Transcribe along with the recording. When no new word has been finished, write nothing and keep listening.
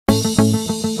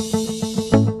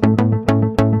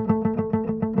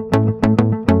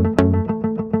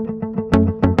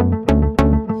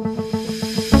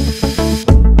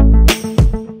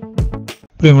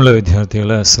പ്രിയമുള്ള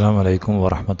വിദ്യാർത്ഥികളെ, അസ്സലാമു അലൈക്കും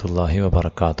വറഹ്മത്തുള്ളാഹി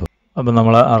വബറകാതുഹു. അപ്പോൾ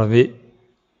നമ്മൾ അറബി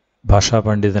ഭാഷാ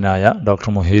പണ്ഡിതനായ ഡോക്ടർ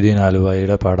മുഹീദ്ദീൻ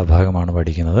ആലുവായിയുടെ പാഠഭാഗമാണ്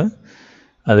പഠിക്കുന്നത്.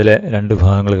 അതിലെ 2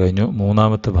 ഭാഗങ്ങൾ കഴിഞ്ഞു.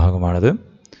 3ാമത്തെ ഭാഗമാണിത്.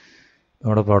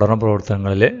 നമ്മുടെ പഠന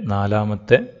പ്രവർത്തനങ്ങളിലെ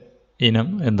 4ാമത്തെ ഇനം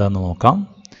എന്താണെന്ന് നോക്കാം.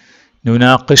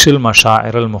 നുനാഖിഷുൽ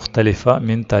മഷാഇറൽ മുഖ്തലിഫ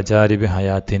മിൻ തജാരിബി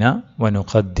ഹയാത്തിന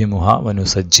വനുഖദ്ദിമുഹ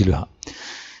വനുസജ്ജിലുഹ.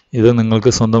 ഇത്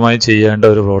നിങ്ങൾക്ക് സ്വന്തമായി ചെയ്യേണ്ട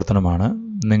ഒരു പ്രവർത്തനമാണ്.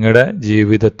 നിങ്ങളുടെ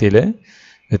ജീവിതത്തിലെ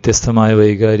വ്യത്യസ്തമായ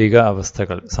വൈകാരിക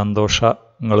അവസ്ഥകൾ,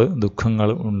 സന്തോഷങ്ങൾ, ദുഃഖങ്ങൾ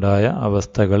ഉണ്ടായ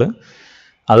അവസ്ഥകൾ,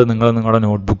 അത് നിങ്ങൾ നിങ്ങളുടെ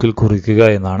നോട്ട്ബുക്കിൽ കുറിക്കുക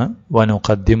എന്നാണ്.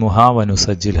 വനുഖദ്ദിമുഹ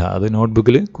വനുസജ്ജിലുഹ, അത്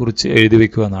നോട്ട്ബുക്കിൽ കുറിച്ച് എഴുതി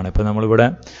വയ്ക്കുക എന്നാണ്. ഇപ്പം നമ്മളിവിടെ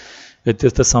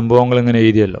വ്യത്യസ്ത സംഭവങ്ങൾ ഇങ്ങനെ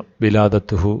എഴുതിയല്ലോ.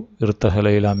 ബിലാദത്തുഹു,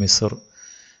 ഇർത്തഹലയില മിസ്ർ.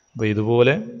 അപ്പോൾ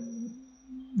ഇതുപോലെ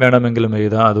വേണമെങ്കിലും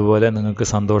എഴുതാം. അതുപോലെ നിങ്ങൾക്ക്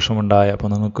സന്തോഷമുണ്ടായ,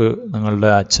 അപ്പോൾ നിങ്ങൾക്ക്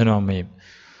നിങ്ങളുടെ അച്ഛനും അമ്മയും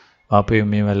വാപ്പയും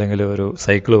ഉമ്മയും അല്ലെങ്കിൽ ഒരു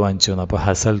സൈക്കിൾ വാങ്ങിച്ചു തന്നു, അപ്പോൾ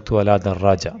ഹസൽത്തു അല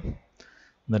ദറാജ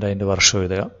എന്നിട്ട് അതിൻ്റെ വർഷം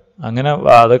എഴുതുക. അങ്ങനെ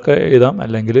അതൊക്കെ എഴുതാം.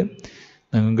 അല്ലെങ്കിൽ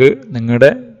നിങ്ങൾക്ക് നിങ്ങളുടെ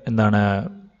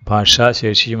ഭാഷാ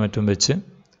ശേഷിയും മറ്റും വെച്ച്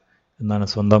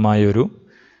സ്വന്തമായൊരു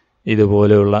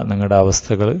ഇതുപോലെയുള്ള നിങ്ങളുടെ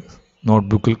അവസ്ഥകൾ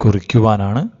നോട്ട്ബുക്കിൽ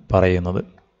കുറിക്കുവാനാണ് പറയുന്നത്.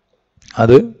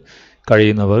 അത്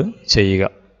കഴിയുന്നവർ ചെയ്യുക.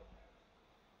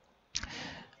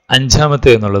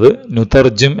 5ാമത്തെ എന്നുള്ളത്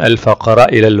നുതർജിം അൽ ഫഖറ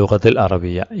ഇലൽ ലുഗത്തിൽ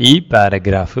അറബിയ. ഈ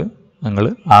പാരഗ്രാഫ് നിങ്ങൾ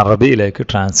അറബിയിലേക്ക്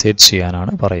ട്രാൻസ്ലേറ്റ്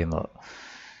ചെയ്യാനാണ് പറയുന്നത്.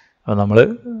 അപ്പോൾ നമ്മൾ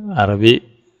അറബി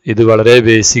ഇത് വളരെ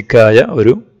ബേസിക്കായ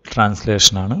ഒരു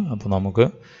ട്രാൻസ്ലേഷനാണ്. അപ്പോൾ നമുക്ക്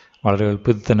വളരെ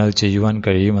എളുപ്പത്തിൽ തന്നെ അത് ചെയ്യുവാൻ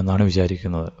കഴിയുമെന്നാണ്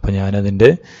വിചാരിക്കുന്നത്. അപ്പോൾ ഞാനതിൻ്റെ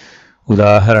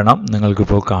ഉദാഹരണം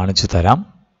നിങ്ങൾക്കിപ്പോൾ കാണിച്ചു തരാം.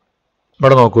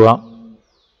 ഇവിടെ നോക്കുക.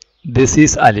 This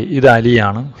is Ali. ഇത്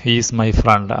അലിയാണ്. He is my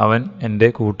friend. അവൻ എൻ്റെ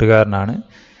കൂട്ടുകാരനാണ്.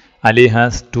 Ali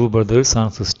has 2 brothers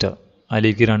and sister.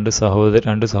 അലിക്ക് 2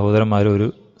 സഹോദരന്മാരും ഒരു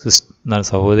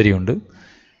സഹോദരിയുണ്ട്.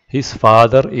 His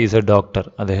father is A doctor.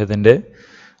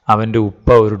 അവൻ്റെ ഉപ്പ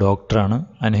ഒരു ഡോക്ടറാണ്.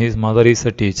 And his mother is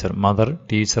A teacher. Mother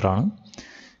ടീച്ചറാണ്.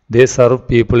 ദേ serve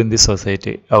people in the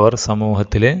society. അവർ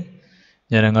സമൂഹത്തിലെ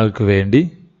ജനങ്ങൾക്ക് വേണ്ടി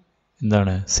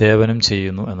സേവനം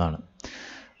ചെയ്യുന്നു എന്നാണ്.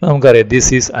 നമുക്കറിയാം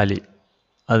ദിസ് ഈസ് അലി.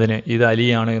 അതിന് ഇത്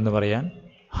അലിയാണ് എന്ന് പറയാൻ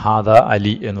ഹാദ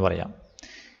അലി എന്ന് പറയാം.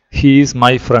 He is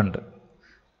my friend.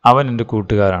 അവൻ എൻ്റെ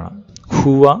കൂട്ടുകാരാണ്.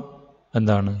 ഹുവ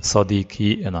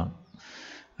സദീഖി എന്നാണ്.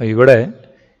 ഇവിടെ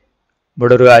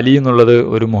ഒരു അലി എന്നുള്ളത്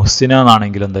ഒരു മുഹ്സിന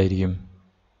എന്നാണെങ്കിൽ എന്തായിരിക്കും?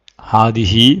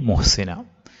 ഹാദിഹി Muhsina.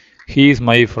 He is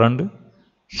my friend,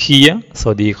 ഹിയ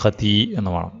സദീഖത്തി എന്ന്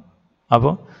വേണം.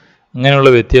 അപ്പോൾ അങ്ങനെയുള്ള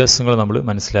വ്യത്യാസങ്ങൾ നമ്മൾ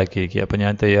മനസ്സിലാക്കിയിരിക്കുക. അപ്പോൾ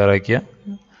ഞാൻ തയ്യാറാക്കിയ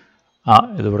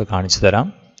ഇതിവിടെ കാണിച്ചു തരാം.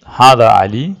 ഹാദ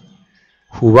അലി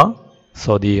ഹുവ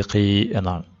സദീഖി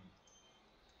എന്നാണ്.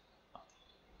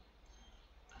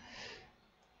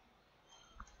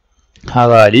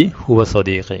 ഹാദ അലി ഹുവ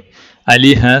സദീഖി. Ali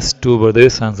has 2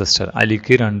 brothers and sister.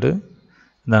 അലിക്ക് 2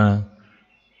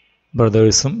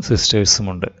 ബ്രദേഴ്സും സിസ്റ്റേഴ്സും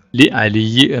ഉണ്ട്. ലി അലി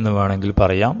എന്ന് വേണമെങ്കിൽ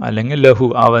പറയാം, അല്ലെങ്കിൽ ലഹു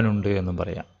അവനുണ്ട് എന്നും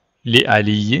പറയാം. ലി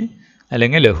അലി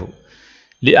അല്ലെങ്കിൽ ലഹു.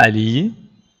 ലി അലി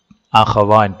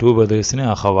അഖവാൻ. 2 brothersന്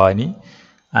അഖവാനി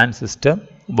and sister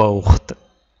ബൗഖ്ത്.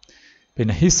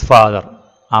 പിന്നെ ഹിസ് ഫാദർ,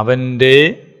 അവൻ്റെ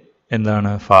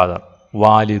ഫാദർ.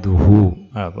 വാലിദുഹു.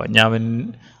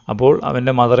 അപ്പോൾ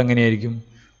അവൻ്റെ മദർ എങ്ങനെയായിരിക്കും?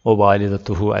 ഓ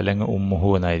വാലിദത്തുഹു അല്ലെങ്കിൽ ഉമ്മുഹു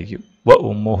എന്നായിരിക്കും. വ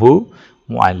ഉമ്മുഹു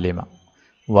മുഅല്ലിമ.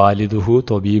 വാലിദുഹു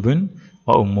തൊബീബുൻ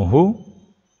വ ഉമ്മുഹു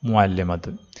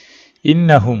മുഅല്ലിമത്ത്.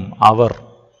 ഇന്നഹും അവർ.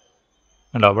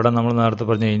 അവിടെ നമ്മൾ നേരത്തെ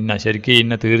പറഞ്ഞ ഇന്ന, ശരിക്കും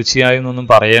ഇന്ന തീർച്ചയായും ഒന്നും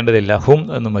പറയേണ്ടതില്ല, ഹും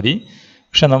എന്ന് മതി.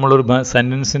 പക്ഷെ നമ്മളൊരു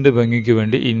സെൻറ്റൻസിൻ്റെ ഭംഗിക്ക്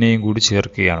വേണ്ടി ഇന്നയും കൂടി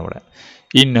ചേർക്കുകയാണ് ഇവിടെ.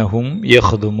 ഇന്നഹും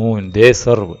യഖ്ദുമൂൻ. ദേ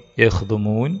സർവ്.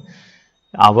 യഖ്ദുമൂൻ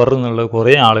അവർ എന്നുള്ള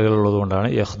കുറേ ആളുകളുള്ളത് കൊണ്ടാണ്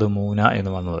യഖ്ദുമൂന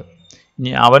എന്ന് വന്നത്.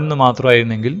 ഇനി അവൻ എന്ന്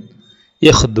മാത്രമായിരുന്നെങ്കിൽ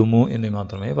യഖ്ദുമു എന്ന്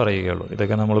മാത്രമേ പറയുകയുള്ളൂ.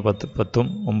 ഇതൊക്കെ നമ്മൾ 10ഉം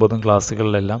 9ഉം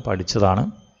ക്ലാസ്സുകളിലെല്ലാം പഠിച്ചതാണ്.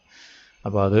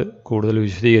 അപ്പോൾ അത് കൂടുതൽ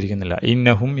വിശദീകരിക്കുന്നില്ല.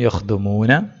 ഇന്നഹും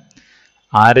യഖ്ദുമൂന.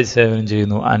 ആരെ സേവനം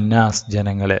ചെയ്യുന്നു? അന്നാസ്,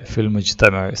 ജനങ്ങളെ. ഫിൽ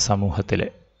മുജ്തമ, സമൂഹത്തിലെ.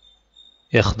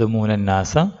 യഖ്ദുമൂന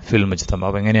അന്നാസ ഫിൽ മുജ്തമ.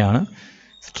 അപ്പോൾ എങ്ങനെയാണ്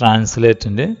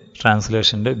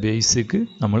ട്രാൻസ്ലേഷൻ്റെ ബേസിക്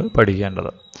നമ്മൾ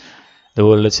പഠിക്കേണ്ടത്.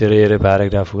 ഇതുപോലുള്ള ചെറിയ ചെറിയ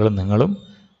പാരഗ്രാഫുകൾ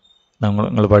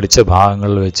നിങ്ങൾ പഠിച്ച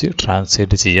ഭാഗങ്ങളിൽ വെച്ച്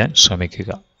ട്രാൻസ്ലേറ്റ് ചെയ്യാൻ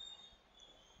ശ്രമിക്കുക.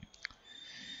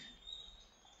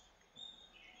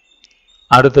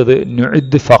 അടുത്തത്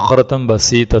നുഇദ് ഫഖറത്തൻ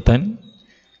ബസീതത്തൻ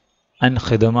അൻ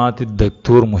ഖിദമാത്തി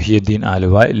ദക്തൂർ മുഹിയുദ്ദീൻ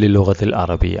ആലുവായ് ലിലുഗത്തിൽ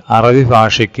അറബിയ. അറബി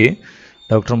ഭാഷയ്ക്ക്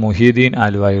ഡോക്ടർ മുഹീദ്ദീൻ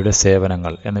ആലുവായുടെ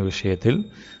സേവനങ്ങൾ എന്ന വിഷയത്തിൽ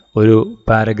ഒരു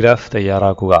പാരഗ്രാഫ്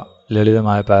തയ്യാറാക്കുക,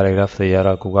 ലളിതമായ പാരഗ്രാഫ്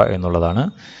തയ്യാറാക്കുക എന്നുള്ളതാണ്.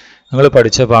 നിങ്ങൾ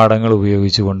പഠിച്ച പാഠങ്ങൾ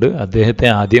ഉപയോഗിച്ചുകൊണ്ട് അദ്ദേഹത്തെ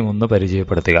ആദ്യം ഒന്ന്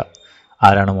പരിചയപ്പെടുത്തുക.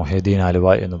 ആരാണ് മുഹയ്യിദ്ദീൻ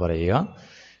ആലുവായ് എന്ന് പറയുക.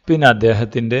 പിന്നെ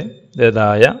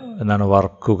അദ്ദേഹത്തിൻ്റെതായ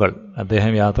വർക്കുകൾ,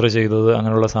 അദ്ദേഹം യാത്ര ചെയ്തത്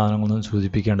അങ്ങനെയുള്ള സാധനങ്ങളൊന്നും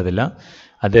സൂചിപ്പിക്കേണ്ടതില്ല.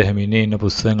 അദ്ദേഹം ഇന്ന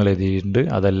പുസ്തകങ്ങൾ എഴുതിയിട്ടുണ്ട്,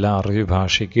 അതെല്ലാം അറബി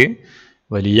ഭാഷയ്ക്ക്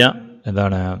വലിയ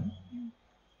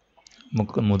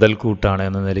മുതൽക്കൂട്ടാണ്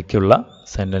എന്ന നിലയ്ക്കുള്ള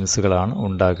സെൻറ്റൻസുകളാണ്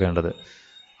ഉണ്ടാക്കേണ്ടത്.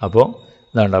 അപ്പോൾ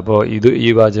ഈ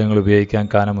വാചകങ്ങൾ ഉപയോഗിക്കാൻ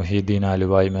കാന മുഹീദ്ദീൻ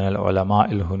അൽവായി മിനൽ ഉലമാ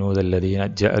ഇൽ ഹുനൂദ് അല്ലദീന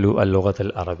ജഅലു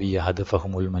അൽ-ലുഗത്തൽ അറബിയ്യ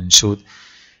ഹദഫഹുൽ മൻഷൂദ്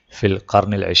ഫിൽ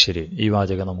ഖർനിൽ 20. ഈ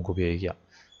വാചകം നമുക്ക് ഉപയോഗിക്കാം.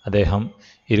 അദ്ദേഹം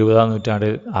 20-ാം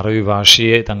നൂറ്റാണ്ടിൽ അറബി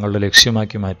ഭാഷയെ തങ്ങളുടെ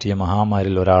ലക്ഷ്യമാക്കി മാറ്റിയ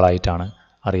മഹാന്മാരിൽ ഒരാളായിട്ടാണ്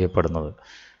അറിയപ്പെടുന്നത്.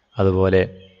 അതുപോലെ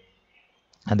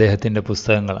അദ്ദേഹത്തിൻ്റെ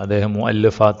പുസ്തകങ്ങൾ, അദ്ദേഹം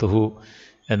മുഅല്ലഫാത്തുഹു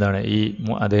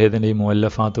അദ്ദേഹത്തിൻ്റെ ഈ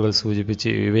മുഅല്ലഫാത്തുകൾ സൂചിപ്പിച്ച്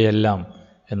ഇവയെല്ലാം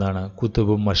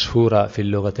കുത്തുബും മഷ്ഹൂറ ഫിൽ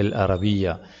ലുഗത്തിൽ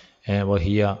അറബിയ്യ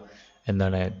വഹിയ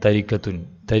തരിക്കത്തുൻ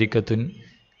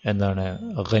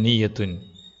ഖനിയത്തുൻ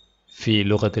ഫി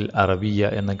ലുഗത്തിൽ അറബിയ്യ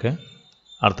എന്നൊക്കെ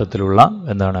അർത്ഥത്തിലുള്ള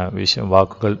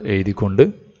വാക്കുകൾ എഴുതിക്കൊണ്ട്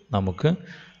നമുക്ക്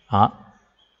ആ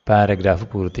പാരഗ്രാഫ്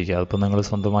പൂർത്തിക്കുക. അതിപ്പോൾ നിങ്ങൾ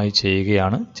സ്വന്തമായി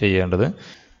ചെയ്യുകയാണ് ചെയ്യേണ്ടത്.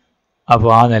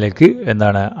 അപ്പോൾ ആ നിലയ്ക്ക്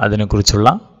അതിനെക്കുറിച്ചുള്ള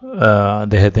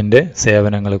അദ്ദേഹത്തിൻ്റെ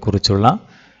സേവനങ്ങളെക്കുറിച്ചുള്ള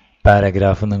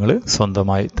പാരഗ്രാഫ് നിങ്ങൾ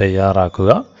സ്വന്തമായി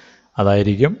തയ്യാറാക്കുക.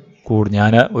 അതായിരിക്കും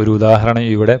ഞാൻ ഒരു ഉദാഹരണം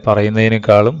ഇവിടെ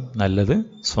പറയുന്നതിനേക്കാളും നല്ലത്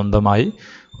സ്വന്തമായി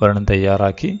ഒരെണ്ണം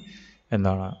തയ്യാറാക്കി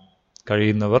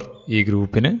കഴിയുന്നവർ ഈ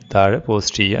ഗ്രൂപ്പിന് താഴെ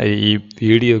പോസ്റ്റ് ചെയ്യുക, ഈ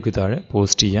വീഡിയോയ്ക്ക് താഴെ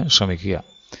പോസ്റ്റ് ചെയ്യാൻ ശ്രമിക്കുക.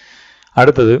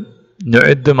 അടുത്തത്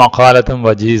നുഇദ് മഖാലത്തും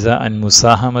വജീസ അൻ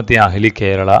മുസാഹമത്തി അഹ്ലി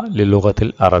കേരള ലിലുഗത്തിൽ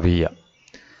അറബിയ്യ.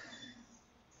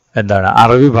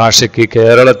 അറബി ഭാഷയ്ക്ക്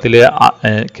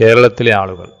കേരളത്തിലെ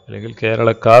ആളുകൾ അല്ലെങ്കിൽ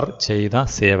കേരളക്കാർ ചെയ്ത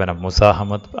സേവനം,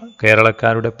 മുസാഹമത്ത്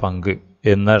കേരളക്കാരുടെ പങ്ക്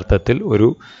എന്ന അർത്ഥത്തിൽ ഒരു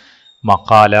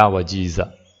മഖാല വജീസ,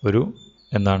 ഒരു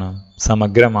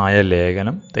സമഗ്രമായ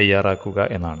ലേഖനം തയ്യാറാക്കുക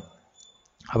എന്നാണ്.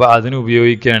 അപ്പോൾ അതിന്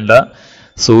ഉപയോഗിക്കേണ്ട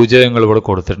സൂചകങ്ങൾ ഇവിടെ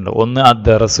കൊടുത്തിട്ടുണ്ട്. ഒന്ന്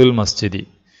ദറസുൽ മസ്ജിദി,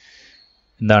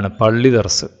 പള്ളി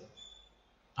ദർസ്.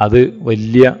 അത്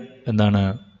വലിയ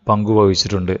പങ്ക്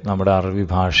വഹിച്ചിട്ടുണ്ട് നമ്മുടെ അറബി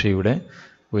ഭാഷയുടെ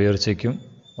ഉയർച്ചയ്ക്കും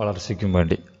വളർച്ചയ്ക്കും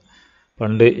വേണ്ടി.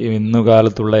 പണ്ട്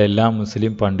ഇന്നുകാലത്തുള്ള എല്ലാ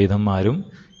മുസ്ലിം പണ്ഡിതന്മാരും,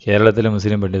 കേരളത്തിലെ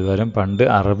മുസ്ലിം പണ്ഡിതന്മാരും പണ്ട്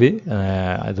അറബി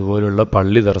അതുപോലുള്ള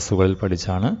പള്ളി ദർസുകളിൽ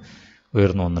പഠിച്ചാണ്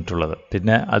ഉയർന്നു വന്നിട്ടുള്ളത്.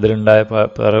 പിന്നെ അതിലുണ്ടായ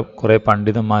കുറേ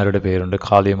പണ്ഡിതന്മാരുടെ പേരുണ്ട്.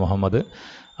 ഖാദി മുഹമ്മദ്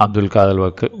അബ്ദുൽ ഖാദർ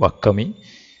വക്കമി.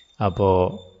 അപ്പോൾ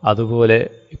അതുപോലെ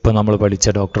ഇപ്പോൾ നമ്മൾ പഠിച്ച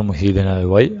ഡോക്ടർ മുഹീദ്ദീൻ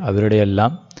അൽവായ്,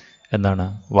 അവരുടെയെല്ലാം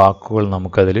വാക്കുകൾ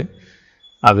നമുക്കതിൽ,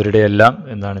 അവരുടെയെല്ലാം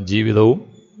ജീവിതവും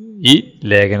ഈ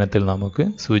ലേഖനത്തിൽ നമുക്ക്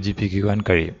സൂചിപ്പിക്കുവാൻ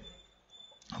കഴിയും.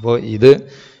 അപ്പോൾ ഇത്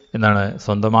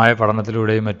സ്വന്തമായ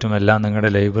പഠനത്തിലൂടെയും മറ്റുമെല്ലാം നിങ്ങളുടെ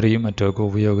ലൈബ്രറിയും മറ്റുമൊക്കെ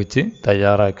ഉപയോഗിച്ച്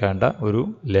തയ്യാറാക്കേണ്ട ഒരു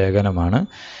ലേഖനമാണ്.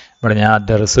 ഇവിടെ ഞാൻ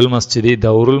ദറസുൽ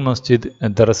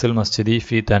മസ്ജിദി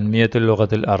ഫി തൻമിയത്തുൽ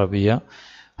ലുഗത്തിൽ അറബിയ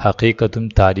ഹഖീഖത്തും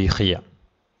താരീഖിയ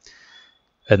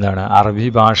അറബി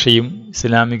ഭാഷയും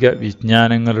ഇസ്ലാമിക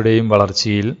വിജ്ഞാനങ്ങളുടെയും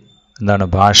വളർച്ചയിൽ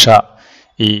ഭാഷ,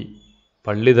 ഈ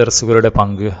പള്ളി ദർസുകളുടെ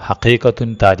പങ്ക് ഹഖീഖത്തുൻ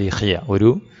താരീഖിയ, ഒരു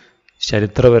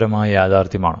ചരിത്രപരമായ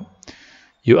യാഥാർത്ഥ്യമാണ്.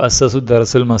 യുഅസ്സസു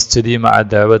ദർസുൽ മസ്ജിദി മഅ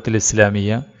ദഅവത്തുൽ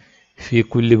ഇസ്ലാമിയ ഫി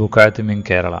കുല്ലി ബുഖഅത്തിൻ മിൻ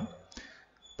കേരള.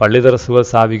 പള്ളി ദർസുകൾ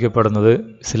സ്ഥാപിക്കപ്പെടുന്നത്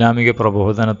ഇസ്ലാമിക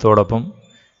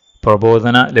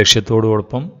പ്രബോധന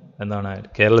ലക്ഷ്യത്തോടൊപ്പം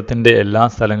കേരളത്തിൻ്റെ എല്ലാ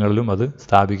സ്ഥലങ്ങളിലും അത്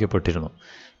സ്ഥാപിക്കപ്പെട്ടിരുന്നു.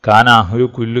 കാന അഹ്ലു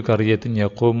കുല്ലു ഖറിയത്തിൻ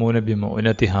യഖൂമൂന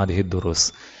ബിമുഅനതി ഹാദിഹി ദുറൂസ്.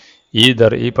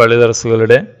 ഈ പള്ളി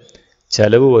ദർസുകളുടെ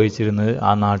ചെലവ് വഹിച്ചിരുന്നത്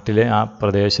ആ നാട്ടിലെ, ആ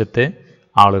പ്രദേശത്തെ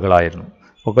ആളുകളായിരുന്നു.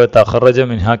 ഒക്കെ തഖറജ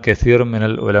മിൻഹ കസീർ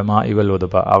മിനൽ ഉലമാ ഇവൽ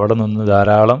ഉദബ. അവിടെ നിന്ന്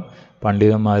ധാരാളം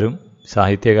പണ്ഡിതന്മാരും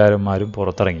സാഹിത്യകാരന്മാരും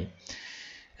പുറത്തിറങ്ങി.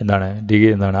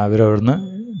 അവരവിടുന്ന്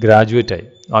ഗ്രാജുവേറ്റായി.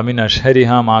 അമിൻ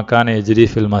അഷ്ഹരിഹ മാക്കാന യജ്രി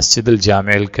ഫിൽ മസ്ജിദുൽ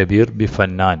ജാമിഅൽ കബീർ ബി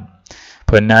ഫന്നാൻ.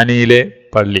 ഫന്നാനിയിലെ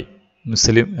പള്ളി,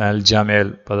 മുസ്ലിം അൽ ജാമിഅൽ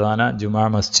പ്രധാന ജുമാ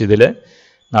മസ്ജിദിലെ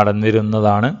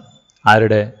നടന്നിരുന്നതാണ്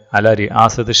ആരുടെ? അലരി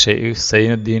ആസദ് ഷെയ്ഖ്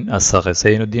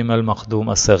സൈനുദ്ദീൻ അൽ മഖ്ദൂം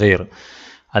അസ്സഗീർ.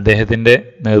 അദ്ദേഹത്തിൻ്റെ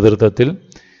നേതൃത്വത്തിൽ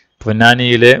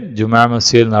പൊന്നാനിയിലെ ജുമാ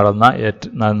മസ്ജിദിൽ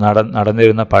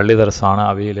നടന്നിരുന്ന പള്ളി ദർസാണ്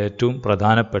അവയിൽ ഏറ്റവും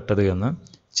പ്രധാനപ്പെട്ടത് എന്ന്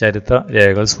ചരിത്ര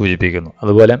രേഖകൾ സൂചിപ്പിക്കുന്നു.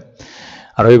 അതുപോലെ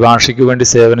അറബി ഭാഷയ്ക്ക് വേണ്ടി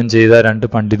സേവനം ചെയ്ത 2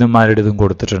 പണ്ഡിതന്മാരുടേതും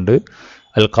കൊടുത്തിട്ടുണ്ട്.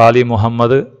 അൽ ഖാലി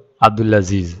മുഹമ്മദ് അബ്ദുൽ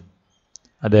അസീസ്,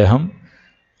 അദ്ദേഹം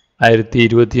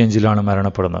 1025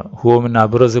 മരണപ്പെടുന്നത്. ഹുവമിൻ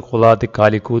അബ്റസ് ഖുലാത്തി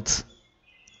കാലിക്കൂത്ത്,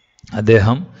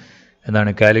 അദ്ദേഹം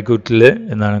കാലിക്കറ്റിലെ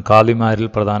ഖാലിമാരിൽ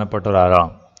പ്രധാനപ്പെട്ട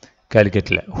ഒരാളാണ്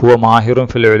കാലിക്കറ്റിലെ. ഹുവ മാഹിറും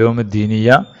ഫിൽ ഉലൂമി ദീനിയ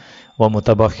വ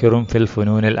മുതബഹിറും ഫിൽ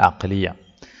ഫുനൂനിൽ അഖ്ലിയ.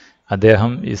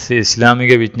 അദ്ദേഹം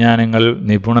ഇസ്ലാമിക വിജ്ഞാനങ്ങളിൽ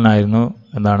നിപുണനായിരുന്നു,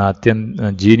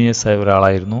 ജീനിയസ് ആയ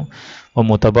ഒരാളായിരുന്നു. വ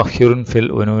മുതബഹിറുൻ ഫിൽ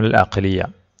ഫുനൂനിൽ അഖ്ലിയ,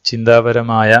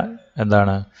 ചിന്താപരമായ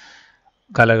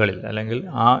കലകളിൽ അല്ലെങ്കിൽ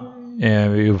ആ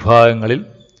വിഭാഗങ്ങളിൽ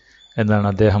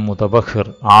അദ്ദേഹം മുതബഹിർ,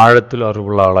 ആഴത്തിൽ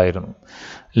അറിവുള്ള ആളായിരുന്നു.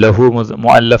 ലഹു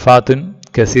മുഅല്ലഫാത്തുൻ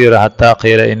കസീറ ഹത്താ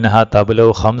ഖീല ഇന്നഹാ തബ്ലഉ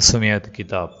 500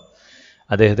 കിതാബ്.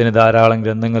 അദ്ദേഹത്തിന് ധാരാളം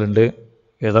ഗ്രന്ഥങ്ങളുണ്ട്.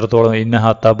 എത്രത്തോളം ഇന്നഹ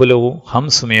തബുലവു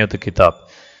ഹംസുമിയത്ത് കിതാബ്,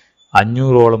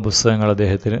 500ഓളം പുസ്തകങ്ങൾ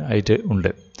അദ്ദേഹത്തിന് ആയിട്ട്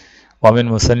ഉണ്ട്. വമിൻ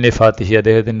മുസന്നിഫാത്തിഹി,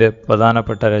 അദ്ദേഹത്തിൻ്റെ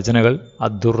പ്രധാനപ്പെട്ട രചനകൾ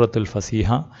അദ്ദുറത്തുൽ ഫസീഹ,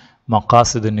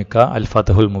 മഖാസിദുൻ നിക്കാ, അൽ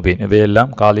ഫതഹുൽ മുബീൻ, ഇവയെല്ലാം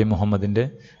ഖാലി മുഹമ്മദിൻ്റെ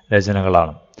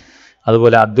രചനകളാണ്.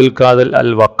 അതുപോലെ അബ്ദുൽ ഖാദിർ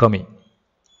അൽ വക്കമി,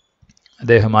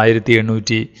 അദ്ദേഹം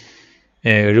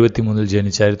 1873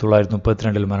 ജനിച്ച്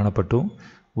 1932 മരണപ്പെട്ടു.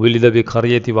 ഉലിദ ബി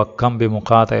ഖറിയത്തി വക്കം ബി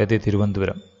മുഖാത്തയത്തി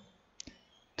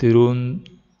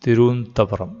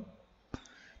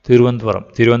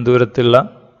തിരുവനന്തപുരത്തുള്ള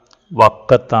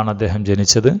വക്കത്താണ് അദ്ദേഹം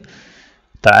ജനിച്ചത്.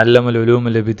 തഅല്ലമൽ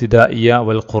ഉലൂമുൽ ഇബ്തിദാഇയ്യ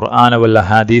വൽ ഖുർആന വൽ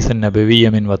അഹാദീസ് നബവിയ്യ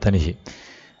മിൻ വതനിഹി,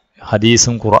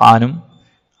 ഹദീസും ഖുർആനും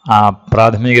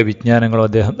പ്രാഥമിക വിജ്ഞാനങ്ങളും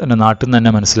അദ്ദേഹം തന്നെ നാട്ടിൽ നിന്ന്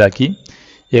തന്നെ മനസ്സിലാക്കി.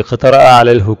 ഇഖ്തറ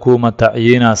അലൽ ഹുക്കൂമ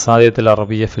തഅയീൻ അസാദിയത്തുൽ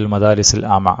അറബിയ്യ ഫിൽ മദാരിസിൽ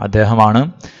ആമ, അദ്ദേഹമാണ്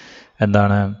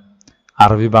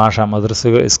അറബി ഭാഷ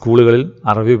സ്കൂളുകളിൽ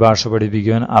അറബി ഭാഷ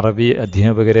പഠിപ്പിക്കുവാൻ അറബി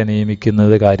അധ്യാപകരെ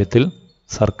നിയമിക്കുന്നത് കാര്യത്തിൽ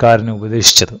സർക്കാരിനെ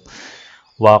ഉപദേശിച്ചത്.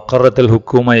 വഖറത്തുൽ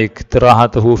ഹുക്കൂമ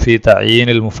ഇഖ്തിറാഹത്തുഹു ഫി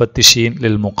തഅയീനിൽ മുഫത്തിഷീൻ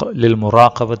ലിൽ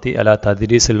മുറാഖബത്തി അലാ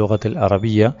തദ്രീസിൽ ലുഗത്തിൽ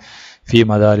അറബിയ്യ ഫി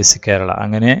മദാരിസ് കേരള,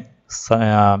 അങ്ങനെ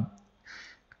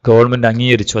ഗവൺമെൻറ്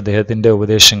അംഗീകരിച്ചു അദ്ദേഹത്തിൻ്റെ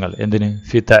ഉപദേശങ്ങൾ. എന്തിന്?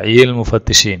 ഫി തഅയീൽ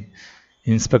മുഫത്തിഷീൻ,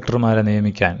 ഇൻസ്പെക്ടർമാരെ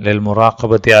നിയമിക്കാൻ, ലിൽ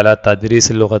മുറാഖബത്തി അലാ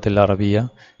തദ്രീസിൽ ലുഗത്തിൽ അറബിയ്യ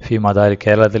ഫി മദാരി,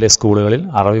 കേരളത്തിലെ സ്കൂളുകളിൽ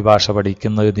അറബി ഭാഷ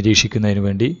നിരീക്ഷിക്കുന്നതിന്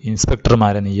വേണ്ടി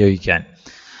ഇൻസ്പെക്ടർമാരെ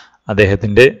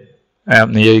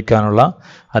നിയോഗിക്കാനുള്ള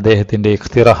അദ്ദേഹത്തിൻ്റെ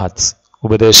ഇഖ്തിറാഹത്ത്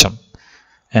ഉപദേശം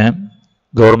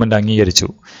ഗവൺമെൻറ് അംഗീകരിച്ചു.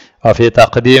 ഫി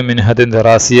തഖ്ദീം മിൻഹദിൻ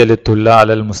ദറാസിയ ലിത്തുല്ല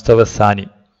അലൽ മുസ്തവസാനി,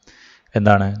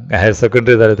 ഹയർ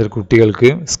സെക്കൻഡറി തലത്തിൽ കുട്ടികൾക്ക്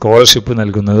സ്കോളർഷിപ്പ്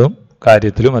നൽകുന്നതും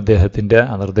കാര്യത്തിലും അദ്ദേഹത്തിൻ്റെ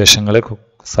നിർദ്ദേശങ്ങളെ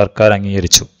സർക്കാർ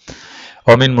അംഗീകരിച്ചു.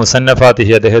 ഒമിൻ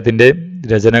മുസന്നഫാത്തിഹി, അദ്ദേഹത്തിൻ്റെ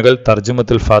രചനകൾ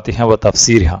തർജുമത്തുൽ ഫാത്തിഹ വ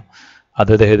തഫ്സീരിഹ,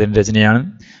 അത് അദ്ദേഹത്തിൻ്റെ രചനയാണ്.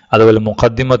 അതുപോലെ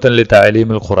മുഖദ്ദിമത്തുൻ ലി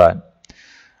തഅലീമുൽ ഖുർആൻ,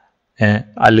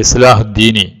 അൽ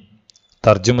ഇസ്ലാഹുദ്ദീനി,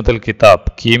 തർജുമത്തുൽ കിതാബ്,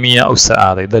 കീമിയ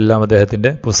ഉസ്സആദ, ഇതെല്ലാം അദ്ദേഹത്തിൻ്റെ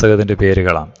പുസ്തകത്തിൻ്റെ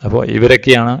പേരുകളാണ്. അപ്പോൾ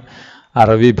ഇവരൊക്കെയാണ്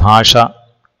അറബി ഭാഷ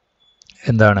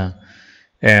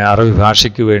അറബി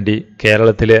ഭാഷയ്ക്ക് വേണ്ടി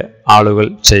കേരളത്തിലെ ആളുകൾ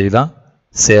ചെയ്ത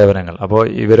സേവനങ്ങൾ. അപ്പോൾ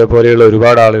ഇവരെ പോലെയുള്ള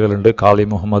ഒരുപാട് ആളുകളുണ്ട്. ഖാലി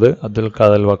മുഹമ്മദ്, അബ്ദുൽ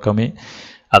ഖാദിർ വക്കമി,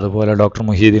 അതുപോലെ ഡോക്ടർ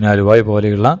മുഹീദ്ദീൻ അൽവായ്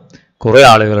പോലെയുള്ള കുറേ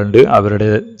ആളുകളുണ്ട്. അവരുടെ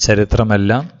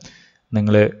ചരിത്രമെല്ലാം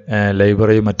നിങ്ങൾ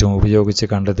ലൈബ്രറിയും മറ്റും ഉപയോഗിച്ച്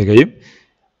കണ്ടെത്തുകയും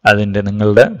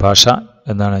നിങ്ങളുടെ ഭാഷ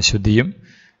ശുദ്ധിയും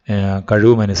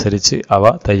കഴിവുമനുസരിച്ച് അവ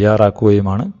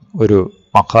തയ്യാറാക്കുകയുമാണ്, ഒരു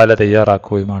മഖാല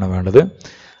തയ്യാറാക്കുകയുമാണ് വേണ്ടത്.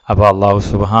 അപ്പോൾ അല്ലാഹു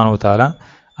സുബ്ഹാനഹു തആല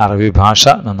അറബി ഭാഷ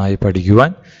നന്നായി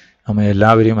പഠിക്കുവാൻ നമ്മെ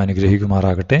എല്ലാവരെയും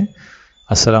അനുഗ്രഹിക്കുമാറാകട്ടെ.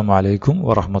 അസ്സലാമു അലൈക്കും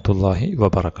വറഹ്മത്തുള്ളാഹി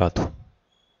വബറകാതുഹു.